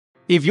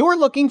If you're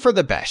looking for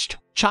the best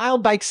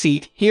child bike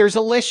seat, here's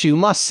a list you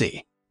must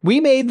see. We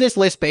made this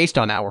list based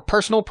on our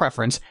personal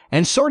preference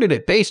and sorted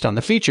it based on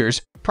the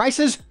features,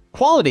 prices,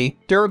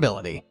 quality,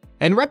 durability,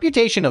 and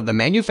reputation of the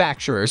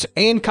manufacturers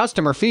and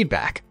customer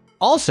feedback.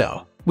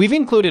 Also, we've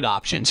included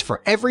options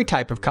for every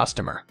type of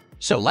customer.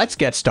 So let's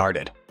get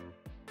started.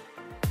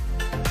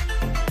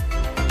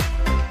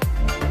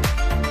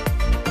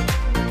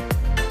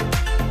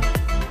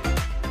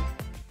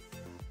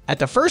 At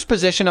the first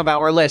position of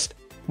our list,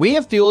 we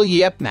have Thule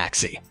Yepp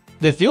Maxi.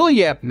 The Thule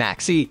Yepp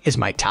Maxi is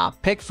my top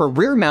pick for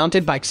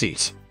rear-mounted bike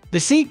seats. The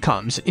seat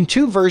comes in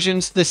two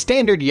versions, the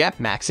standard Yepp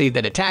Maxi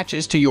that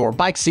attaches to your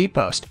bike seat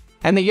post,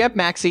 and the Yepp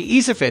Maxi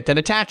EasyFit that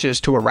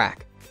attaches to a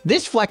rack.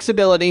 This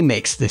flexibility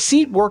makes the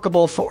seat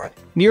workable for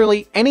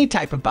nearly any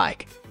type of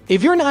bike.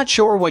 If you're not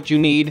sure what you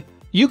need,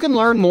 you can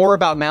learn more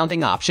about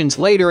mounting options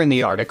later in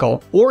the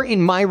article or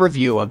in my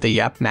review of the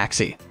Yepp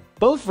Maxi.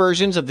 Both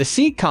versions of the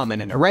seat come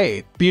in an array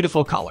of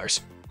beautiful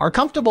colors, are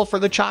comfortable for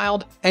the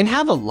child, and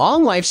have a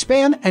long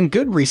lifespan and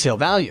good resale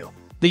value.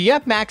 The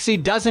Yepp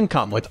Maxi doesn't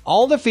come with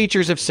all the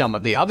features of some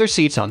of the other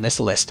seats on this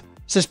list,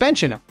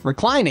 suspension,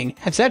 reclining,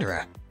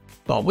 etc.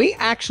 But we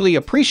actually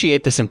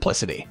appreciate the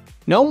simplicity.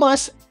 No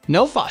muss,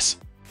 no fuss.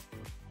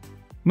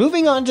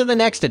 Moving on to the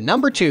next at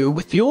number 2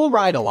 with Thule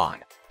RideAlong.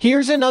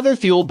 Here's another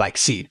Thule bike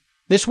seat,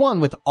 this one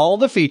with all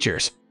the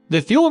features.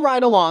 The Thule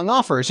RideAlong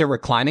offers a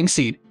reclining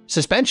seat,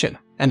 suspension,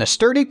 and a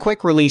sturdy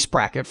quick-release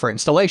bracket for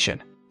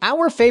installation.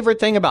 Our favorite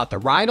thing about the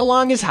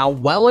RideAlong is how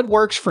well it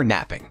works for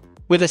napping.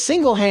 With a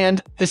single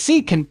hand, the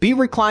seat can be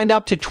reclined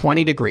up to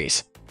 20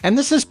 degrees, and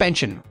the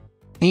suspension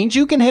means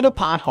you can hit a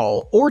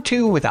pothole or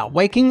two without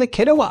waking the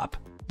kiddo up.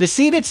 The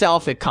seat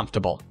itself is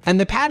comfortable, and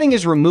the padding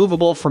is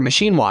removable for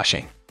machine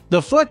washing.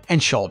 The foot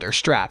and shoulder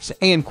straps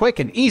are quick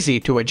and easy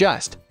to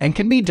adjust and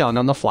can be done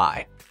on the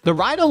fly. The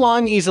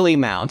RideAlong easily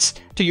mounts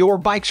to your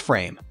bike's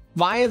frame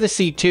via the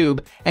seat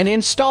tube and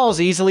installs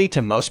easily to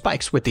most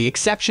bikes with the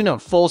exception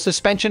of full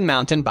suspension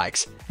mountain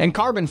bikes and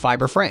carbon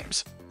fiber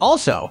frames.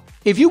 Also,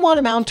 if you want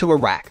to mount to a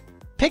rack,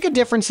 pick a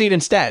different seat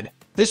instead.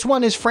 This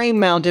one is frame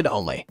mounted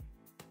only.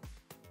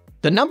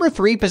 The number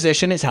 3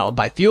 position is held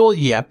by Thule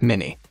Yepp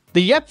Mini.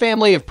 The Yepp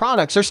family of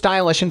products are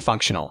stylish and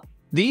functional.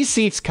 These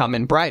seats come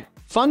in bright,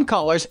 fun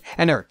colors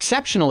and are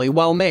exceptionally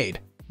well made.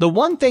 The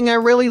one thing I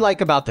really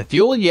like about the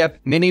Thule Yepp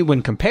Mini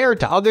when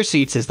compared to other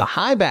seats is the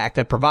high back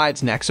that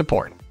provides neck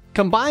support.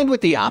 Combined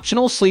with the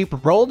optional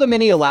sleep roll, the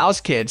Mini allows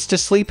kids to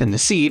sleep in the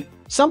seat,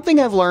 something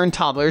I've learned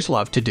toddlers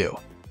love to do.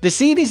 The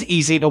seat is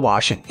easy to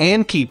wash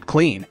and keep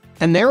clean,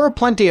 and there are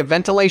plenty of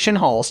ventilation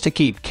holes to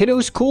keep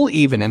kiddos cool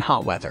even in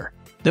hot weather.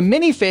 The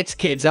Mini fits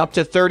kids up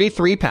to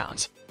 33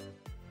 pounds.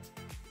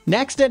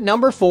 Next at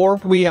number 4,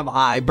 we have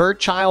iBert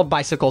Child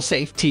Bicycle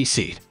Safety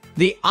Seat.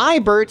 The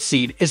iBert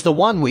seat is the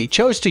one we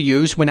chose to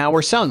use when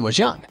our son was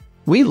young.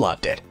 We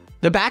loved it.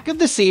 The back of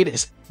the seat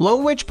is low,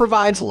 which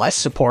provides less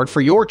support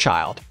for your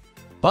child,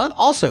 but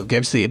also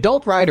gives the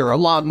adult rider a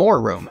lot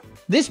more room.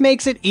 This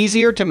makes it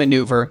easier to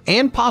maneuver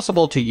and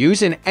possible to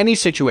use in any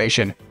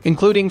situation,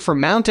 including for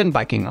mountain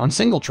biking on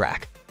single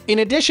track. In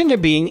addition to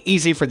being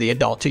easy for the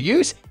adult to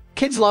use,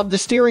 kids love the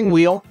steering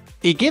wheel.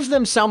 It gives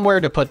them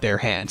somewhere to put their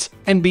hands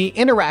and be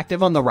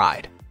interactive on the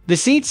ride. The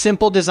seat's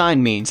simple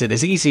design means it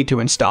is easy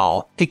to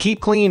install, to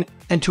keep clean,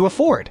 and to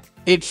afford.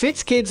 It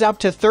fits kids up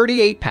to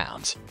 38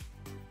 pounds.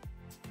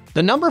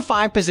 The number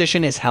 5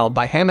 position is held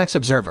by Hamax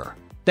Observer.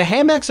 The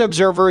Hamax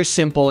Observer is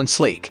simple and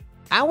sleek.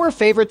 Our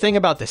favorite thing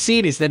about the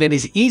seat is that it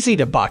is easy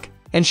to buck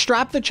and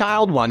strap the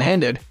child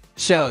one-handed,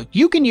 so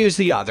you can use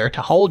the other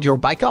to hold your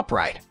bike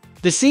upright.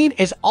 The seat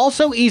is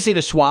also easy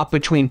to swap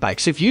between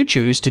bikes if you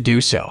choose to do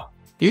so.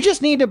 You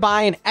just need to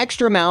buy an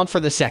extra mount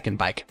for the second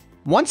bike.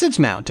 Once it's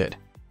mounted,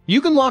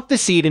 you can lock the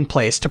seat in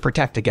place to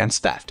protect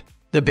against theft.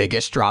 The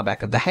biggest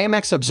drawback of the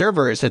Hamax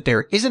Observer is that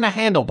there isn't a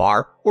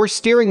handlebar or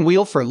steering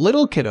wheel for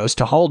little kiddos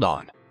to hold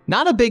on.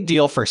 Not a big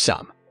deal for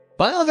some,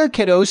 but other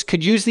kiddos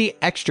could use the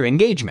extra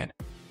engagement.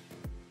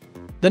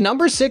 The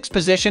number 6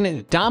 position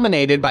is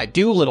dominated by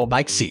Doolittle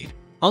bike seat.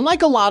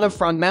 Unlike a lot of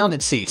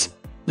front-mounted seats,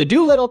 the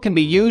Doolittle can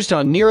be used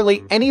on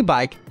nearly any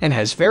bike and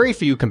has very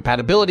few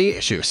compatibility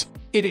issues.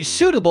 It is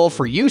suitable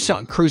for use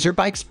on cruiser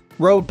bikes,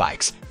 road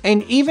bikes,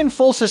 and even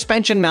full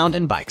suspension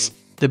mountain bikes.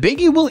 The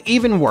Biggie will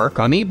even work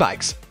on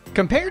e-bikes.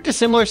 Compared to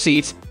similar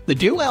seats, the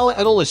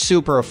Doolittle is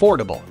super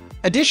affordable.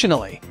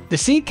 Additionally, the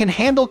seat can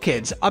handle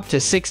kids up to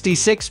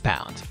 66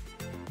 pounds,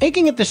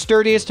 making it the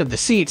sturdiest of the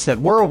seats that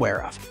we're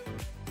aware of.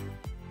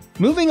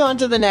 Moving on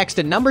to the next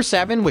at number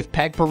 7 with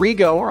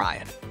Perego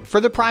Orion.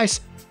 For the price,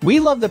 we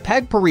love the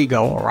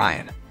Perego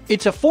Orion.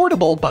 It's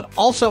affordable but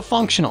also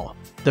functional.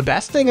 The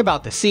best thing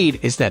about the seat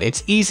is that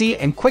it's easy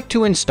and quick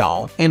to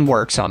install and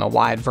works on a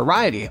wide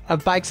variety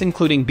of bikes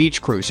including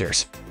beach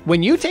cruisers.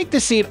 When you take the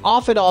seat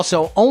off, it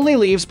also only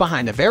leaves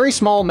behind a very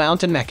small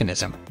mounting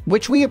mechanism,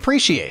 which we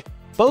appreciate.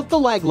 Both the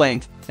leg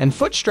length and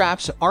foot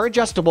straps are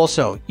adjustable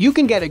so you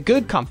can get a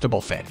good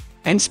comfortable fit.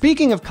 And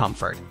speaking of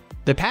comfort,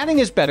 the padding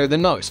is better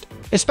than most,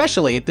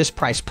 especially at this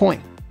price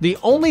point. The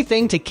only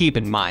thing to keep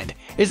in mind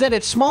is that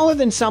it's smaller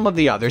than some of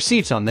the other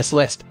seats on this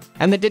list,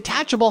 and the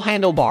detachable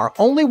handlebar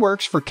only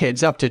works for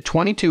kids up to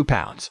 22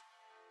 pounds.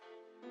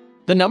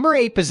 The number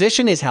 8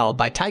 position is held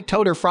by TYKE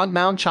TOTER front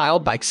mount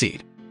child bike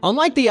seat.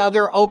 Unlike the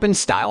other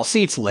open-style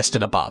seats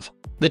listed above,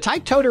 the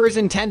TYKE TOTER is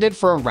intended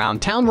for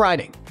around town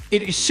riding.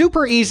 It is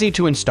super easy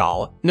to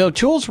install, no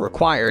tools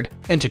required,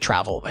 and to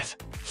travel with.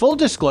 Full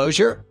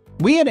disclosure,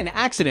 we had an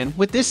accident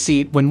with this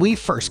seat when we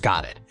first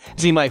got it.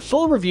 See my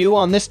full review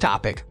on this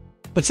topic.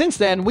 But since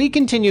then, we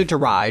continue to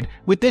ride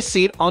with this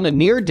seat on a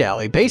near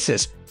daily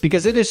basis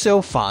because it is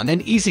so fun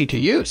and easy to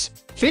use.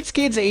 Fits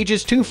kids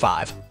ages 2 to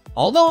 5,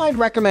 although I'd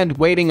recommend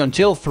waiting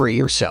until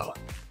 3 or so.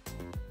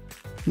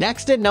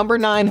 Next at number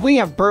 9, we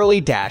have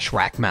Burley Dash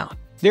Rack Mount.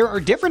 There are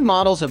different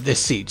models of this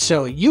seat,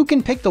 so you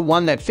can pick the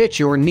one that fits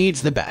your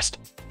needs the best.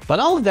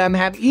 But all of them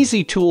have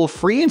easy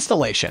tool-free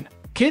installation.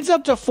 Kids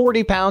up to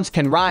 40 pounds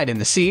can ride in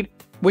the seat,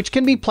 which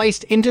can be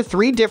placed into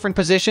 3 different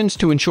positions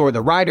to ensure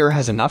the rider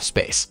has enough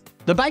space.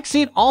 The bike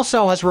seat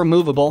also has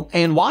removable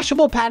and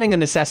washable padding, a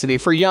necessity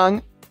for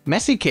young,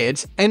 messy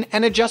kids, and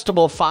an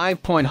adjustable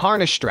 5-point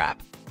harness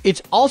strap.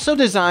 It's also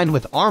designed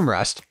with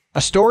armrest,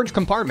 a storage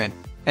compartment,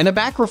 and a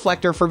back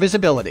reflector for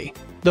visibility.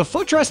 The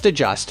footrest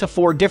adjusts to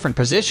 4 different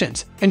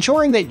positions,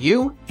 ensuring that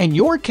you and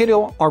your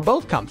kiddo are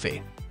both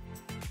comfy.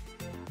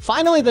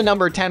 Finally, the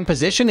number 10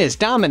 position is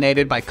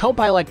dominated by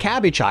Copilot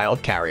Cabbie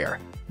child carrier.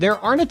 There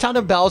aren't a ton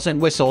of bells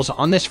and whistles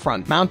on this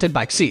front-mounted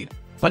bike seat,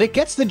 but it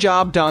gets the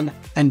job done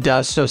and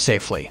does so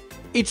safely.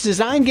 Its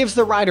design gives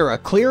the rider a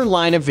clear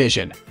line of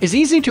vision, is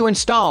easy to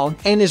install,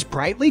 and is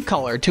brightly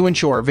colored to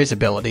ensure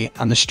visibility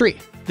on the street.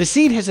 The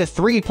seat has a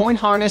 3-point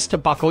harness to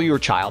buckle your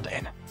child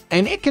in,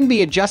 and it can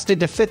be adjusted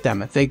to fit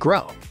them if they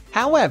grow.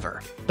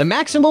 However, the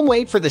maximum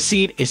weight for the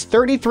seat is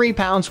 33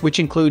 pounds, which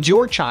includes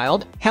your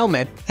child,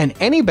 helmet, and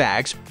any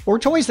bags or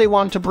toys they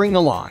want to bring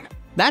along.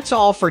 That's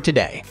all for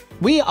today.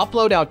 We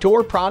upload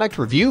outdoor product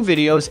review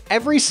videos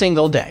every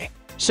single day.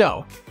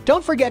 So,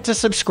 don't forget to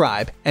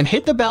subscribe and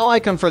hit the bell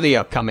icon for the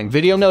upcoming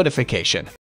video notification.